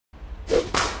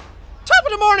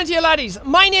Good morning to you laddies,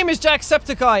 my name is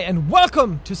Jacksepticeye and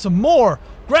welcome to some more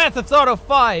Grand Theft Auto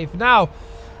 5. Now,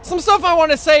 some stuff I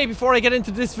want to say before I get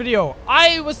into this video.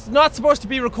 I was not supposed to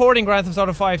be recording Grand Theft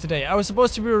Auto 5 today. I was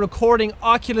supposed to be recording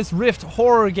Oculus Rift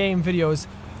horror game videos,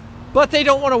 but they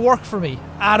don't want to work for me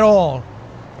at all.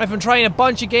 I've been trying a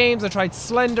bunch of games. I tried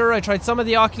Slender, I tried some of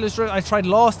the Oculus Rift, I tried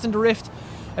Lost in the Rift,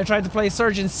 I tried to play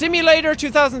Surgeon Simulator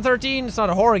 2013. It's not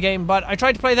a horror game, but I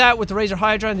tried to play that with the Razer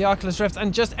Hydra and the Oculus Rift,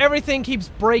 and just everything keeps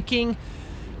breaking.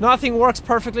 Nothing works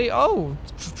perfectly. Oh,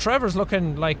 Trevor's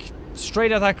looking like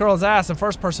straight at that girl's ass in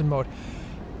first person mode.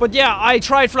 But yeah, I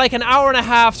tried for like an hour and a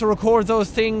half to record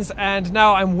those things, and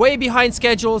now I'm way behind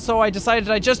schedule, so I decided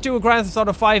I'd just do a Grand Theft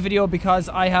Auto 5 video because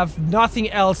I have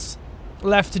nothing else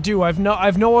left to do. I've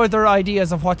no other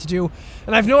ideas of what to do,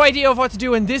 and I've no idea of what to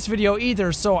do in this video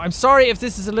either, so I'm sorry if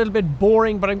this is a little bit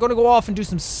boring, but I'm gonna go off and do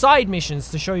some side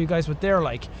missions to show you guys what they're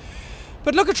like.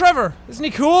 But look at Trevor, isn't he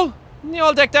cool? Isn't he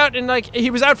all decked out? And like, he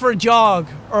was out for a jog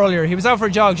earlier. He was out for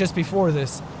a jog just before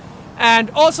this. And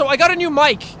also, I got a new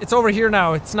mic. It's over here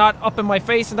now. It's not up in my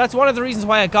face, and that's one of the reasons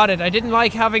why I got it. I didn't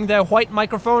like having the white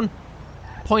microphone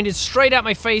pointed straight at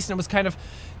my face, and it was kind of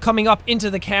coming up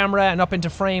into the camera and up into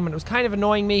frame, and it was kind of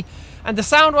annoying me. And the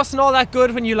sound wasn't all that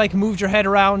good when you like moved your head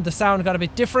around. The sound got a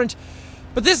bit different.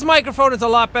 But this microphone is a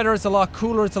lot better. It's a lot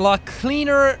cooler. It's a lot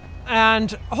cleaner,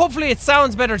 and hopefully it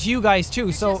sounds better to you guys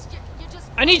too. So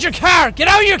I need your car. Get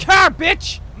out of your car,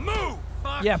 bitch. Move.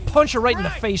 Yeah, punch her right in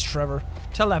the face, Trevor.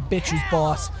 Tell that bitch who's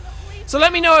boss. So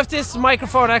let me know if this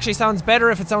microphone actually sounds better,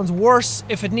 if it sounds worse,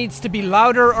 if it needs to be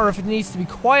louder, or if it needs to be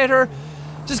quieter.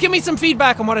 Just give me some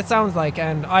feedback on what it sounds like,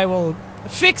 and I will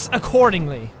fix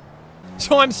accordingly.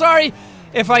 So I'm sorry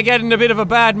if I get in a bit of a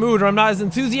bad mood, or I'm not as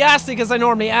enthusiastic as I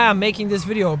normally am making this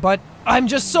video, but I'm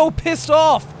just so pissed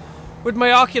off with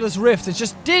my Oculus Rift. It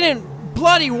just didn't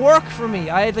bloody work for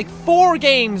me. I had like 4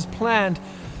 games planned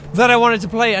that I wanted to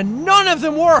play, and none of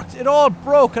them worked. It all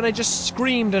broke, and I just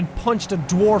screamed and punched a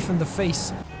dwarf in the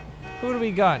face. Who do we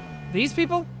got? These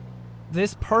people?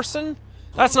 This person?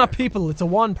 That's not people, it's a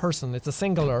one person, it's a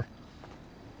singular.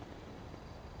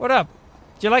 What up?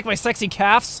 Do you like my sexy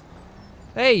calves?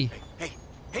 Hey.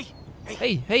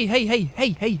 Hey,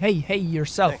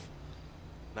 yourself. Hey.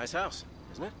 Nice house,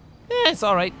 isn't it? Yeah, it's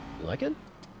alright. You like it?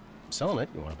 I'm selling it.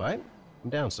 You want to buy it?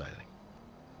 I'm downsizing.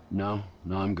 No,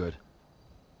 I'm good.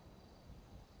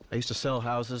 I used to sell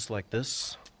houses like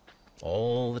this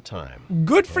all the time.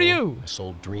 Good for you! I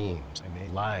sold dreams. I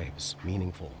made lives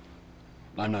meaningful.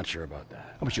 I'm not sure about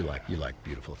that. Oh, but you like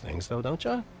beautiful things, though, don't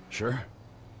you? Sure.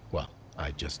 Well,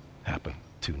 I just happen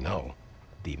to know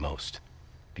the most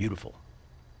beautiful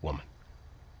woman.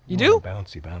 You do?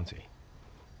 Bouncy.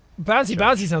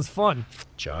 Bouncy sounds fun.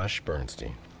 Josh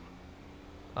Bernstein.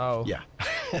 Oh. Yeah.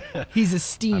 He's a I'm the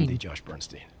Steen. Josh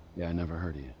Bernstein. Yeah, I never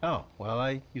heard of you. Oh, well,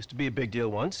 I used to be a big deal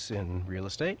once in real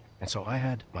estate, and so I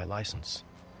had my license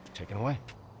taken away.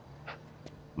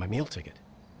 My meal ticket.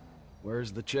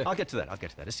 Where's the chick? I'll get to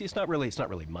that. See, it's not really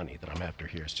money that I'm after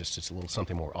here. It's a little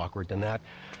something more awkward than that.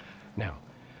 Now,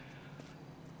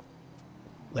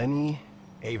 Lenny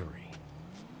Avery.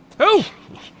 Who?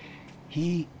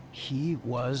 He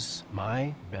was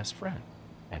my best friend,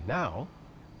 and now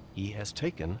he has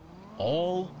taken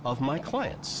all of my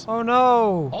clients. Oh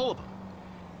no. All of them.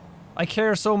 I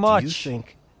care so much. Do you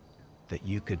think that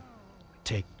you could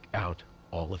take out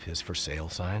all of his for sale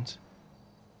signs?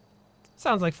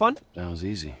 Sounds like fun. Sounds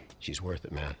easy. She's worth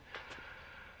it, man.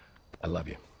 I love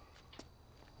you.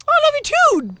 I love you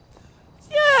too!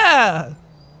 Yeah!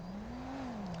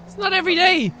 It's not every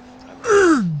day.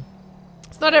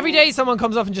 It's not every day someone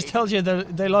comes up and just tells you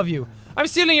that they love you. I'm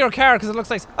stealing your car because it looks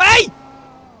like... Hey!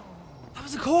 That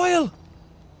was a COIL!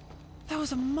 That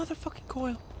was a motherfucking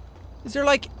COIL. Is there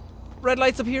like red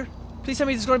lights up here? Please tell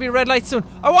me there's going to be red lights soon.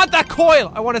 I want that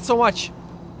COIL! I want it so much.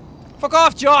 Fuck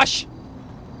off, Josh!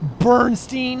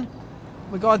 Bernstein.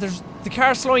 Oh my god, there's the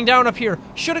car slowing down up here.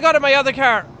 Should have got in my other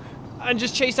car and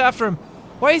just chased after him.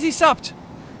 Why is he stopped?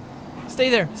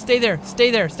 Stay there.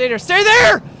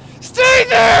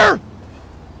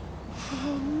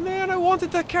 Oh man, I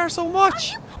wanted that car so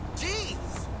much.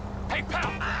 Jeez! Hey,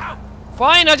 pal! Ow.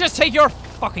 Fine, I'll just take your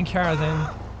fucking car then.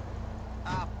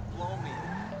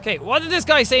 Okay, what did this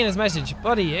guy say in his message?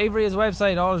 Buddy, Avery's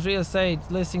website, all his real estate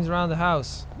listings around the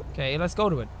house. Okay, let's go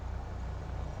to it.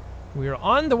 We're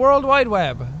on the World Wide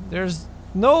Web. There's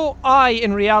no I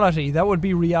in reality. That would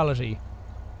be reality.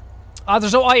 Ah,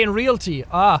 there's no I in realty.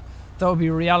 Ah, that would be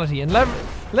reality. And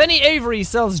Lenny Avery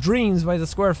sells dreams by the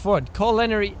square foot. Call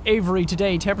Lenny Avery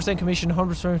today. 10% commission,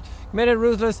 100% committed,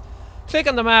 ruthless. Click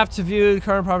on the map to view the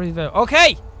current property value.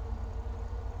 Okay!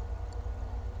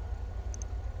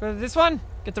 This one?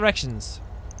 Get directions.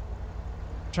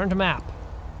 Turn to map.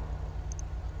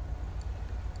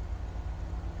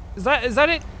 Is that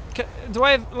it? Do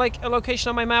I have, like, a location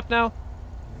on my map now?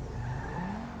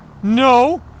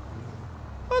 No!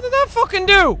 What did that fucking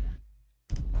do?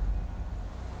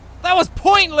 That was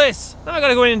pointless! Now I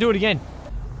gotta go in and do it again.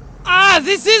 Ah,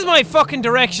 this is my fucking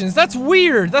directions. That's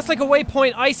weird. That's like a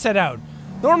waypoint I set out.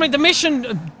 Normally the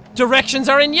mission directions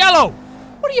are in yellow.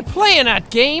 What are you playing at,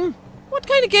 game? What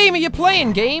kind of game are you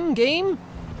playing, game?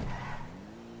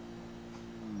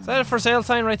 Is that a for sale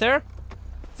sign right there?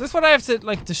 Is this what I have to,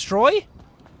 like, destroy?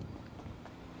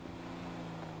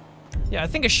 Yeah, I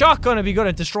think a shotgun would be good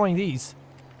at destroying these.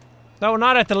 No,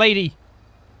 not at the lady.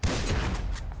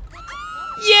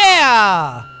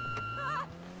 Yeah!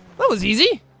 That was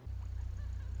easy.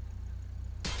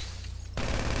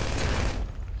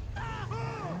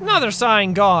 Another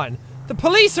sign gone. The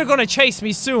police are gonna chase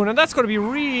me soon, and that's gonna be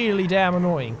really damn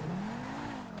annoying.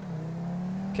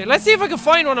 Okay, let's see if I can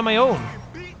find one on my own.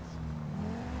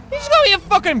 He's gonna be a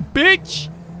fucking bitch!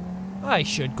 I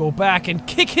should go back and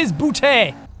kick his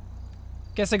booty.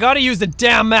 Guess I gotta use the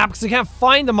damn map because I can't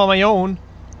find them on my own.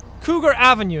 Cougar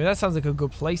Avenue, that sounds like a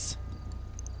good place.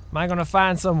 Am I gonna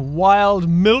find some wild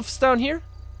MILFs down here?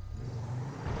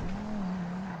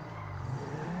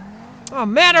 Oh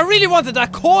man, I really wanted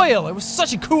that COIL. It was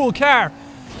such a cool car.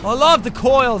 I love the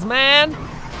COILs, man.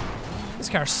 This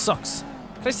car sucks.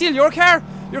 Can I steal your car?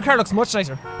 Your car looks much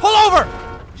nicer. Pull over!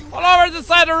 Pull over to the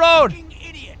side of the road!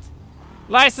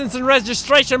 License and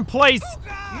registration plates.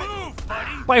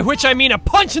 By which I mean a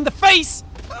punch in the face!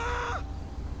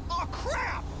 Oh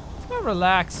crap! Oh,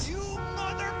 relax. You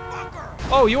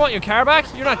motherfucker! Oh, you want your car back?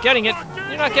 You're not getting it.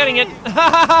 You're not getting it.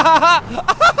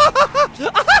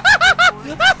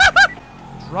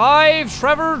 Drive,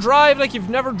 Trevor, drive like you've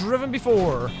never driven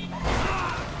before.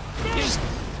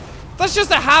 That's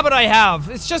just a habit I have.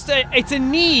 It's just it's a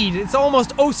need. It's almost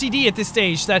OCD at this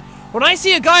stage that when I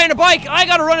see a guy on a bike, I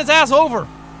gotta run his ass over.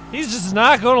 He's just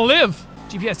not gonna live.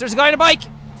 GPS, there's a guy on a bike.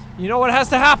 You know what has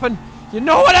to happen. You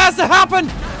know what has to happen.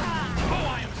 Oh,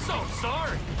 I am so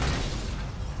sorry.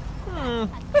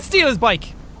 Let's steal his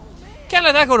bike. Can't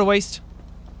let that go to waste.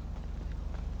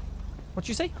 What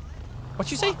you say? What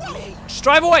you say? Just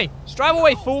drive away. Just drive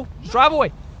away, fool. Just drive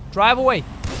away. Drive away.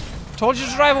 Told you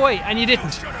to drive away, and you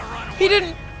didn't. He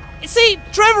didn't. See,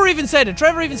 Trevor even said it.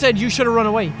 Trevor even said you should have run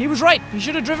away. He was right. You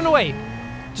should have driven away.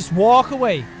 Just walk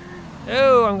away.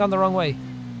 Oh, I'm gone the wrong way.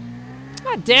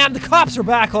 God damn, the cops are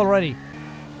back already.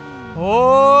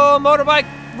 Oh, motorbike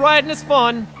riding is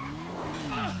fun.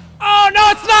 Oh, no,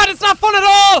 it's not. It's not fun at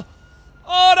all.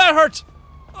 Oh, that hurt.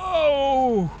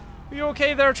 Oh. Are you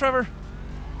okay there, Trevor?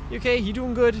 You okay? You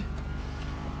doing good?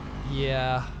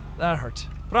 Yeah, that hurt.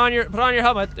 Put on your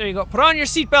helmet. There you go. Put on your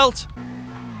seatbelt.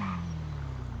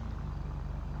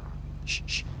 Shh,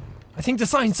 shh. I think the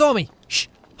sign saw me. Shh.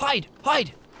 Hide,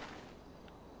 hide.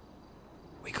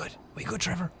 We good,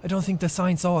 Trevor. I don't think the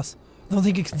sign saw us. I don't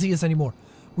think it can see us anymore.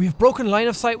 We have broken line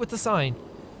of sight with the sign.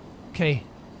 Okay.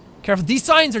 Careful. These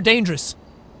signs are dangerous.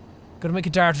 Gotta make a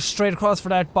dart straight across for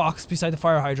that box beside the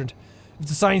fire hydrant. If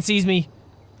the sign sees me,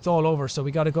 it's all over, so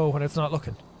we gotta go when it's not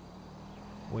looking.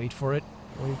 Wait for it.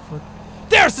 Wait for it.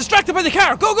 There! It's distracted by the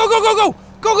car! Go, go, go, go, go!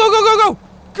 Go, go, go, go, go!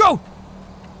 Go!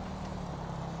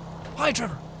 Hi,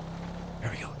 Trevor. There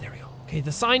we go, there we go. Okay,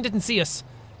 the sign didn't see us.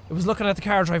 It was looking at the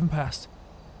car driving past.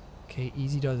 Okay,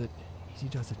 easy does it. Easy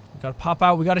does it. We gotta pop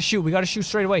out, we gotta shoot. We gotta shoot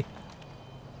straight away.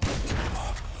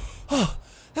 Oh,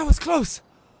 that was close.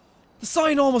 The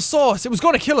sign almost saw us. It was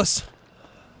gonna kill us.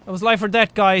 That was life or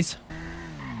death, guys.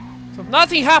 So if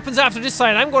nothing happens after this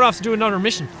sign, I'm going off to do another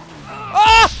mission.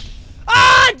 Ah!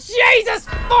 Ah! Jesus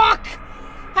fuck!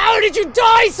 How did you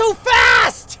die so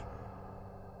fast?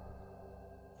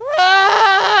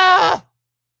 Ah!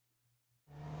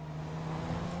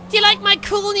 Do you like my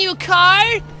cool new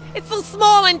car? It's so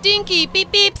small and dinky.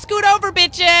 Beep beep, scoot over,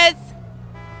 bitches.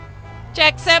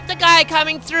 Jacksepticeye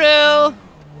coming through.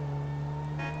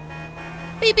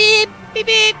 Beep beep, beep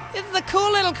beep. This is a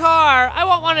cool little car. I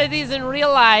want one of these in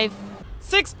real life.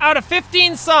 6 out of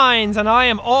 15 signs, and I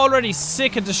am already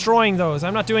sick of destroying those.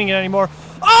 I'm not doing it anymore.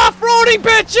 Off-roading,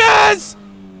 bitches!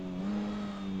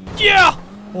 Yeah!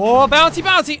 Oh, bouncy,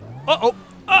 bouncy. Uh-oh.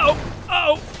 Uh-oh.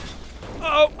 Uh-oh.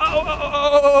 Uh-oh. Uh-oh.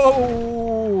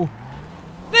 Uh-oh.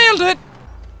 Nailed it!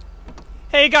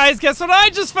 Hey, guys, guess what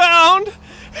I just found?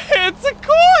 It's a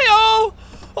COIL!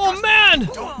 Oh, man!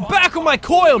 Back on my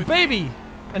COIL, baby!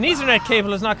 An Ethernet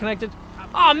cable is not connected.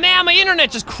 Oh, man, my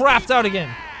internet just crapped out again.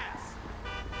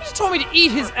 He just told me to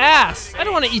eat his ass. I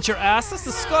don't want to eat your ass. That's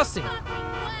disgusting.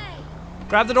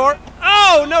 Grab the door.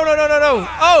 Oh, no, no, no, no, no.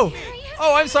 Oh.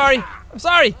 Oh, I'm sorry. I'm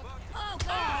sorry.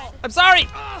 I'm sorry!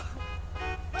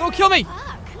 Don't kill me!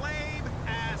 Lame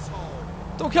asshole.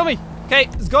 Don't kill me! Okay,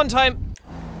 it's gun time.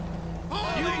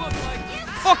 You look like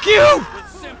Fuck you!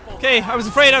 simple. Okay, I was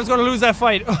afraid I was gonna lose that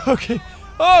fight. Okay.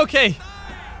 Okay.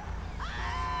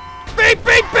 Beep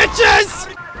beep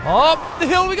bitches! Up the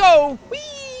hill we go! Whee!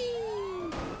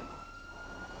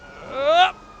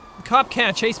 The cop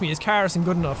can't chase me, his car isn't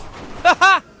good enough.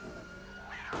 Haha!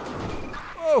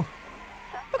 Whoa.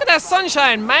 Look at that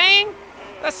sunshine, man!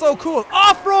 That's so cool.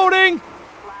 Off-roading!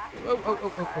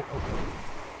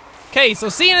 Okay, so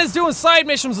seeing as doing side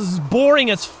missions is boring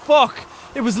as fuck.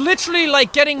 It was literally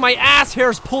like getting my ass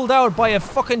hairs pulled out by a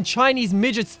fucking Chinese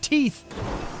midget's teeth.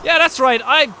 Yeah, that's right.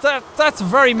 That's a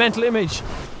very mental image.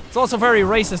 It's also very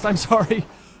racist, I'm sorry.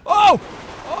 Oh!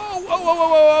 Oh, whoa, whoa, whoa,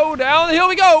 whoa, whoa. Down the hill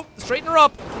we go. Straighten her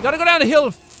up. You gotta go down the hill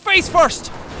face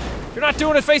first. If you're not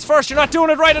doing it face first, you're not doing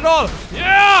it right at all.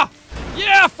 Yeah!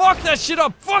 Yeah, fuck that shit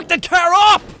up. Fuck that car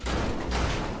up!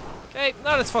 Okay,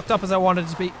 not as fucked up as I wanted it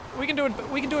to be. We can do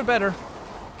it better.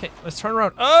 Okay, let's turn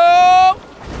around. Oh!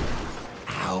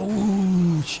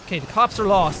 Ouch! Okay, the cops are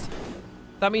lost.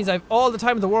 That means I have all the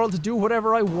time in the world to do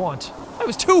whatever I want. I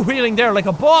was two-wheeling there like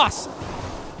a boss!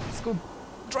 Let's go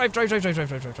drive.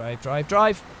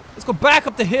 Let's go back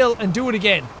up the hill and do it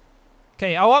again.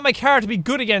 Okay, I want my car to be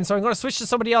good again, so I'm gonna switch to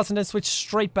somebody else and then switch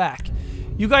straight back.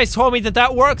 You guys told me that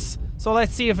that works, so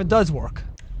let's see if it does work.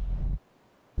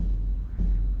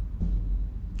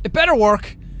 It better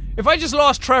work. If I just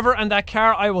lost Trevor and that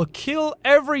car, I will kill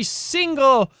every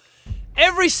single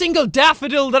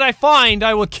daffodil that I find.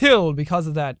 I will kill because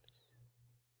of that.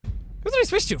 Who did I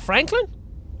switch to? Franklin?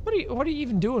 What are you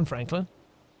even doing, Franklin?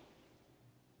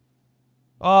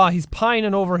 Oh, he's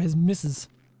pining over his missus.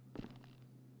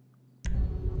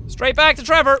 Straight back to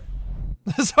Trevor.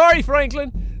 Sorry,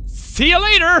 Franklin. See you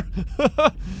later.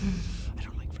 I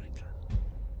don't like Franklin.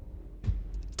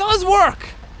 It does work.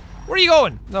 Where are you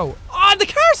going? No. Oh, the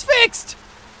car's fixed!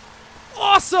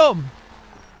 Awesome!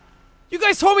 You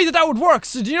guys told me that that would work,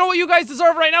 so do you know what you guys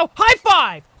deserve right now? High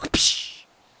five!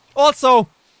 Also,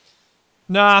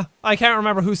 nah, I can't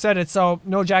remember who said it, so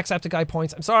no Jacksepticeye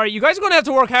points. I'm sorry, you guys are gonna have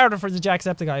to work harder for the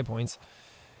Jacksepticeye points.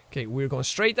 Okay, we're going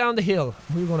straight down the hill.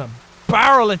 We're gonna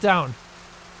barrel it down.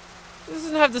 This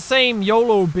doesn't have the same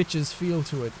YOLO bitches feel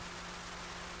to it.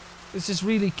 It's just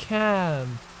really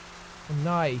calm and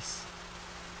nice.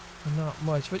 Not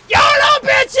much, but YOLO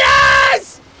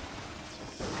bitches!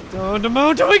 Down the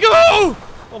mountain we go!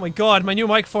 Oh my god, my new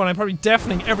microphone, I'm probably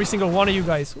deafening every single one of you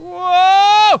guys.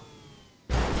 Whoa!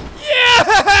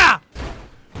 Yeah!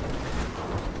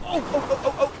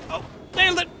 Oh.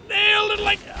 Nailed it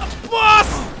like a boss!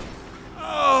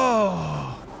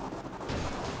 Oh.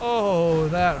 Oh,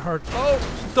 that hurt. Oh,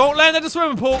 don't land in the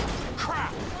swimming pool.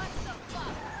 Crap.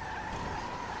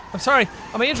 I'm sorry,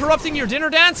 am I interrupting your dinner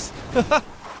dance?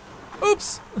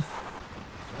 Oops!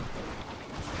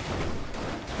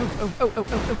 Oh!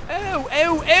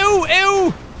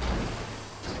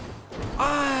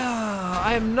 Ah,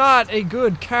 I am not a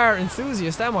good car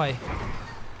enthusiast, am I?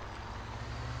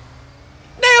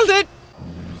 Nailed it!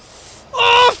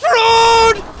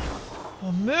 Off-road!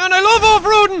 Oh man, I love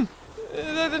off-roading!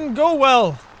 That didn't go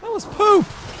well. That was poop.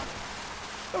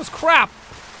 That was crap.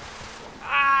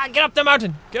 Ah, get up the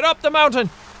mountain! Get up the mountain!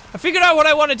 I figured out what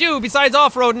I want to do besides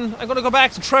off-roading. I'm gonna go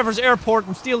back to Trevor's airport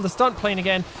and steal the stunt plane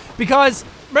again. Because,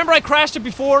 remember I crashed it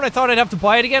before and I thought I'd have to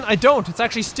buy it again? I don't. It's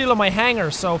actually still in my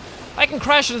hangar, so I can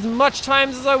crash it as much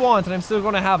times as I want and I'm still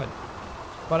gonna have it.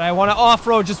 But I want to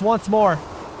off-road just once more.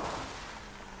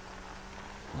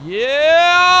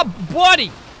 Yeah,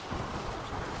 buddy!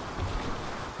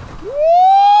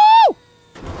 Woo!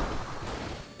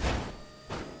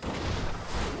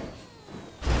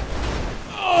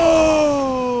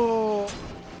 Oh!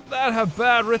 That had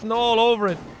bad written all over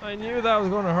it. I knew that was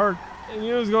gonna hurt. I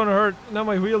knew it was gonna hurt. Now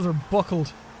my wheels are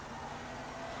buckled.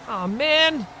 Aw,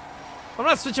 man! I'm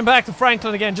not switching back to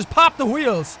Franklin again. Just pop the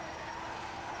wheels.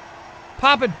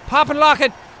 Pop it. Pop and lock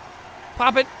it.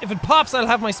 Pop it. If it pops, I'll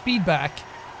have my speed back.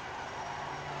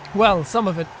 Well, some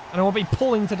of it. And I won't be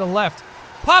pulling to the left.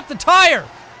 Pop the tire!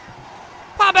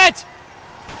 Pop it!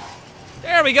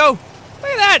 There we go.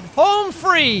 Look at that. Home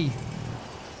free.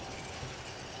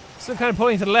 Still kind of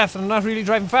pulling to the left and I'm not really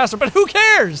driving faster, but who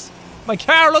cares? My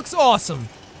car looks awesome.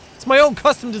 It's my own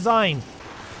custom design.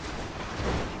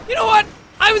 You know what?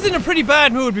 I was in a pretty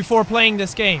bad mood before playing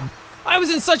this game. I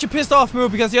was in such a pissed off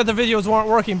mood because the other videos weren't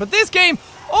working, but this game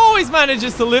always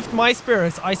manages to lift my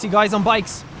spirits. I see guys on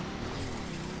bikes.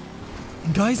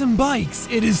 Guys on bikes,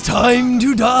 it is time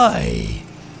to die.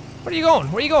 Where are you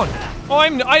going? Where are you going? Oh,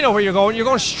 I know where you're going. You're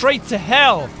going straight to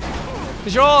hell.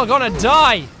 Because you're all gonna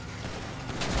die.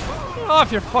 Get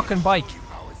off your fucking bike.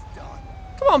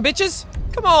 Come on, bitches.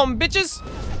 Come on, bitches.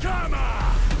 Come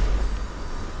on!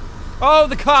 Oh,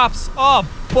 the cops. Oh,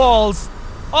 balls.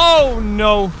 Oh,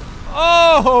 no.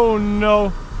 Oh,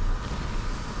 no.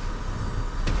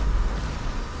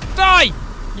 Die!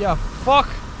 Yeah, fuck.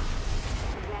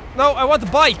 No, I want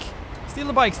the bike. Steal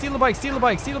the bike, steal the bike, steal the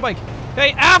bike, steal the bike.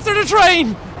 Hey, after the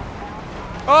train!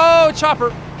 Oh,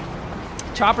 chopper.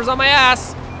 Chopper's on my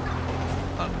ass.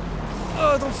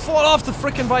 Oh, don't fall off the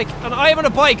frickin' bike. And I'm on a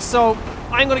bike, so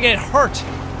I'm gonna get hurt.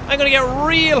 I'm gonna get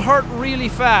real hurt really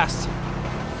fast.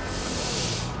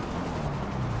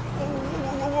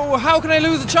 Oh, how can I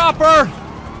lose a chopper?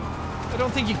 I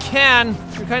don't think you can.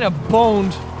 You're kind of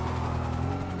boned.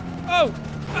 Oh!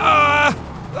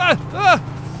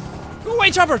 Go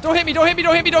away, chopper! Don't hit me! Don't hit me!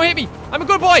 Don't hit me! Don't hit me! I'm a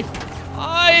good boy.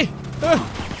 Oh!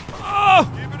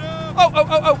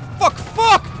 Fuck!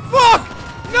 Fuck! Fuck!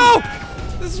 No!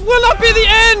 This will not be the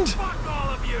end! Fuck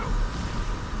all of you!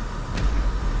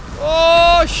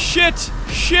 Oh shit!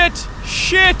 Shit!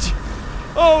 Shit!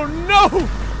 Oh no!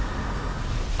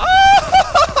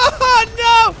 Oh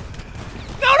no!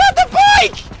 No, not the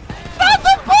bike! Not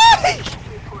the bike!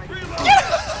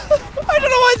 I don't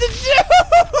know what to do!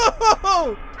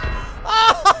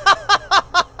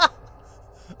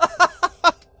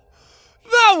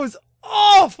 That was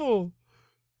awful!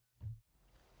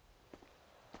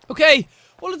 Okay,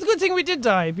 well it's a good thing we did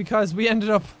die because we ended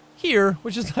up here,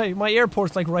 which is like, my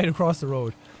airport's like right across the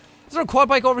road. Is there a quad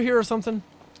bike over here or something?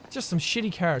 Just some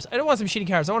shitty cars. I don't want some shitty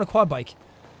cars, I want a quad bike.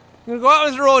 I'm gonna go out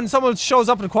onto the road and someone shows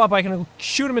up in a quad bike and I'll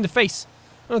shoot him in the face.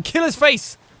 I'm gonna kill his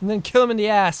face and then kill him in the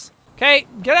ass. Okay,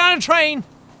 get on a train!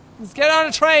 Let's get on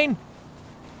a train!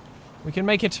 We can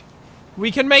make it. We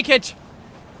can make it!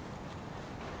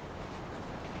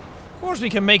 Of course we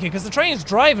can make it, because the train's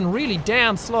driving really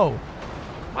damn slow.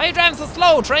 Why are you driving so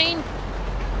slow, train?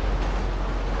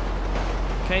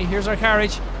 Okay, here's our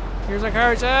carriage. Here's our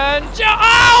carriage and...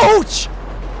 Ouch!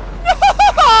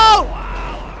 No!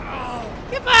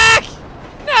 Get back!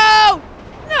 No!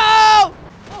 No!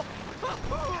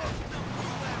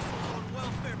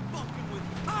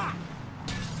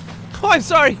 Oh, I'm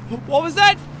sorry. What was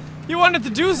that? You wanted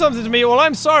to do something to me. Well,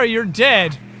 I'm sorry. You're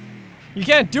dead. You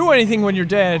can't do anything when you're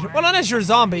dead. Well, unless you're a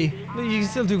zombie. You can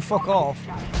still do fuck all.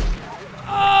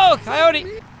 Oh,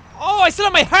 coyote. Oh, I still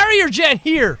have my Harrier jet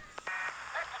here.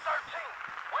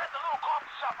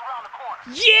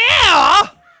 Yeah!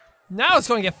 Now it's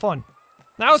going to get fun.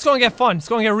 Now it's going to get fun. It's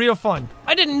going to get real fun.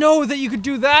 I didn't know that you could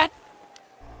do that.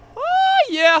 Oh,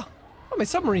 yeah. Oh, my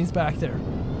submarine's back there.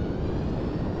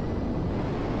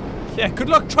 Yeah, good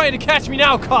luck trying to catch me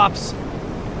now, cops.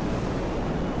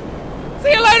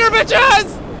 See you later,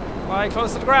 bitches! Alright,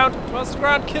 close to the ground. Close to the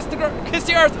ground. Kiss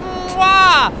the earth.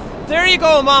 Mwah! There you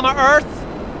go, Mama Earth.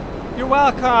 You're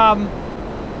welcome.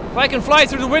 If I can fly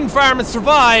through the wind farm and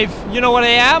survive, you know what I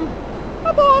am?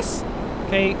 A boss.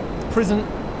 Okay, prison.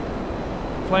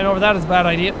 Flying over that is a bad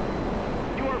idea.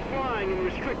 You are flying in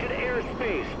restricted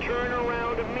airspace. Turn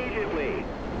around immediately.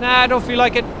 Nah, I don't feel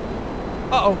like it.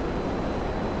 Uh-oh.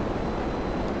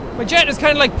 My jet is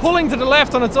kind of like pulling to the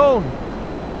left on its own.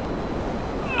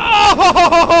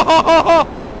 Oh!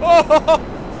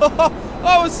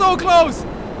 I was so close.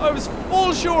 I was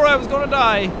full sure I was gonna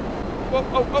die. Whoa,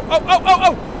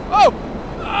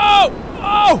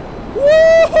 oh! Woo!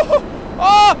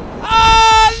 Oh!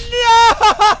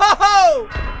 No!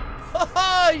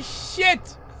 Oh,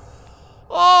 shit!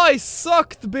 Oh, I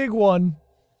sucked the big one.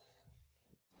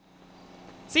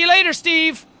 See you later,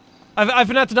 Steve! I've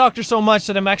been at the doctor so much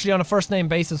that I'm actually on a first name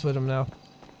basis with him now.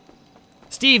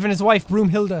 Steve and his wife,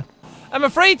 Broomhilda. I'm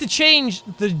afraid to change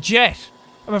the jet.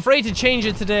 I'm afraid to change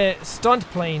it to the stunt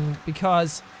plane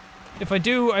because if I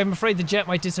do, I'm afraid the jet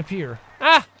might disappear.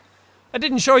 Ah! I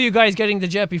didn't show you guys getting the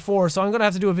jet before, so I'm gonna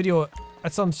have to do a video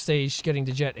at some stage getting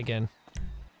the jet again.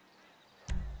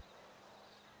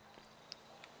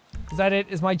 Is that it?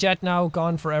 Is my jet now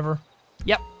gone forever?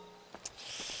 Yep.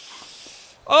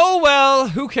 Oh well,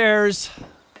 who cares?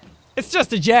 It's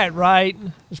just a jet, right?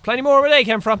 There's plenty more where they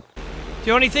came from.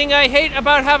 The only thing I hate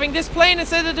about having this plane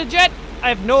instead of the jet, I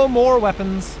have no more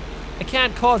weapons. I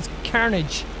can't cause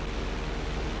carnage.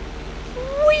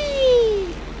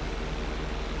 Whee!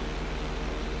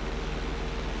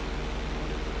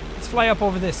 Let's fly up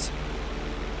over this.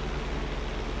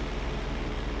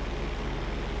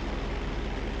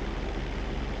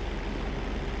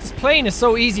 This plane is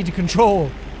so easy to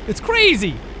control. It's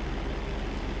crazy!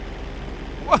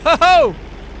 Whoa!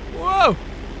 Whoa!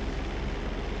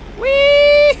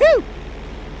 Wee-hoo!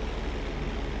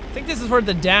 I think this is where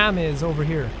the dam is over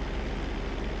here.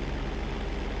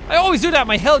 I always do that,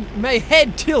 my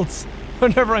head tilts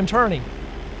whenever I'm turning.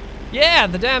 Yeah,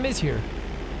 the dam is here.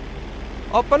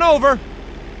 Up and over.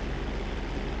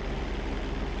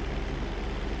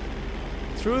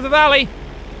 Through the valley.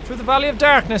 Through the valley of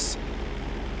darkness.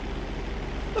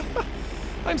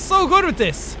 I'm so good with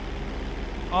this.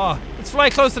 Oh, let's fly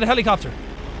close to the helicopter.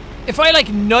 If I like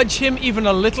nudge him even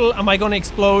a little, am I going to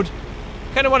explode?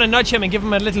 Kind of want to nudge him and give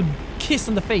him a little kiss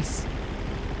on the face.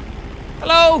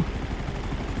 Hello!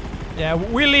 Yeah,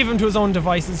 we'll leave him to his own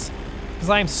devices. Because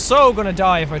I am so going to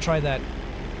die if I try that.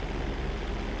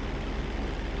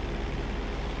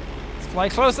 Let's fly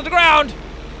close to the ground.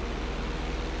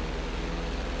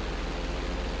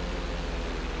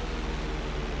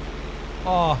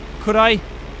 Oh, could I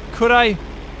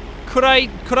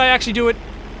actually do it?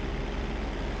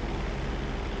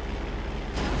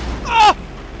 Ah!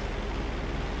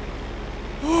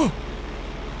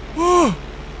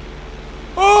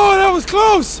 Oh, that was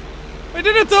close! I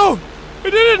did it though! I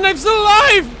did it and I'm still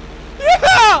alive!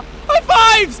 Yeah! High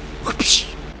fives!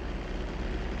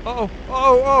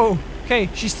 Oh. Okay,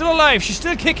 she's still alive. She's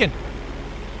still kicking.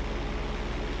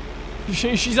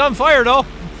 She's on fire though.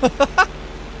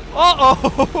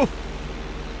 Uh-oh!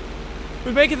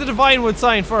 We'll make it the Divinewood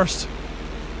sign first.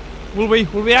 Will we?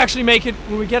 Will we actually make it?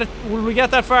 Will we get it? Will we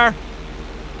get that far?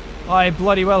 I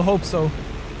bloody well hope so.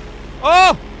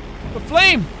 Oh! The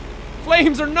flame!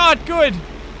 Flames are not good!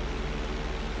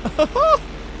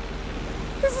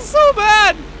 This is so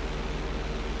bad!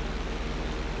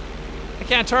 I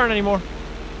can't turn anymore.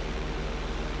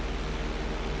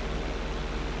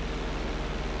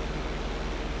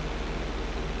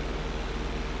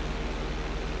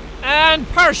 And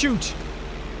parachute!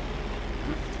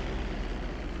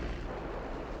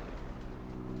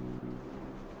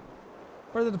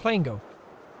 Where did the plane go?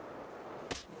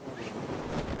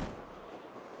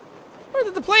 Where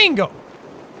did the plane go?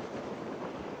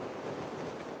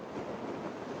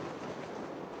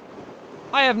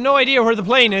 I have no idea where the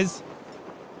plane is.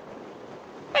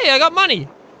 Hey, I got money!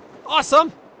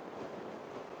 Awesome!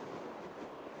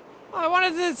 I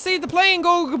wanted to see the plane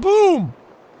go kaboom!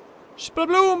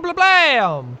 Splabloom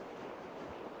blablam!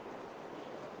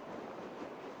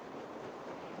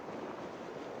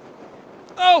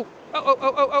 Oh!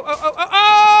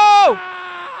 Oh!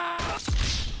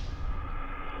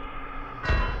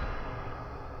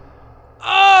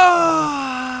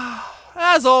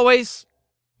 As always,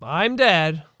 I'm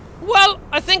dead. Well,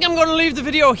 I think I'm gonna leave the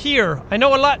video here. I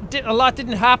know a lot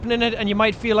didn't happen in it, and you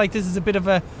might feel like this is a bit of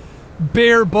a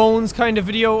bare bones kind of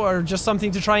video, or just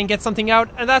something to try and get something out,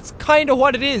 and that's kind of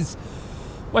what it is.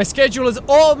 My schedule is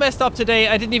all messed up today.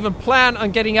 I didn't even plan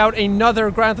on getting out another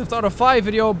Grand Theft Auto 5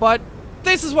 video, but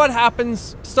this is what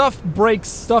happens. Stuff breaks,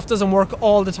 stuff doesn't work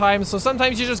all the time, so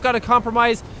sometimes you just gotta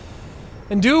compromise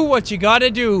and do what you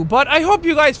gotta do. But I hope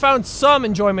you guys found some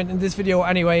enjoyment in this video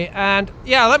anyway, and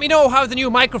yeah, let me know how the new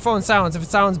microphone sounds, if it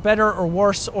sounds better or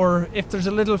worse, or if there's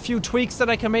a few tweaks that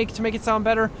I can make to make it sound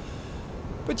better.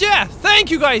 But yeah, thank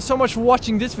you guys so much for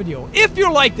watching this video. If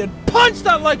you liked it, punch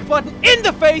that like button in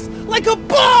the face like a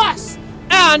boss!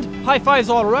 And high fives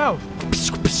all around. But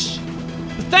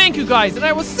thank you guys, and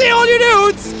I will see all you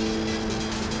dudes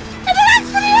in the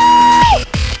next video!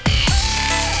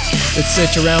 Let's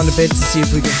search around a bit to see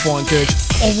if we can find good.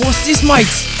 Oh, what's this,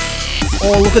 mates?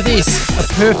 Oh, look at this. A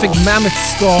perfect mammoth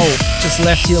skull just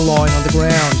left here lying on the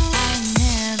ground.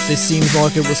 This seems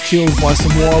like it was killed by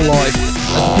some wildlife,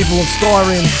 as the people of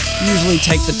Skyrim usually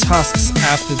take the tusks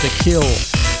after the kill.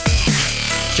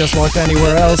 Just like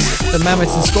anywhere else, the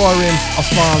mammoths in Skyrim are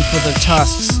farmed for the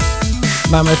tusks.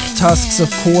 Mammoth tusks, of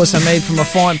course, are made from a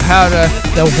fine powder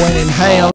that when inhaled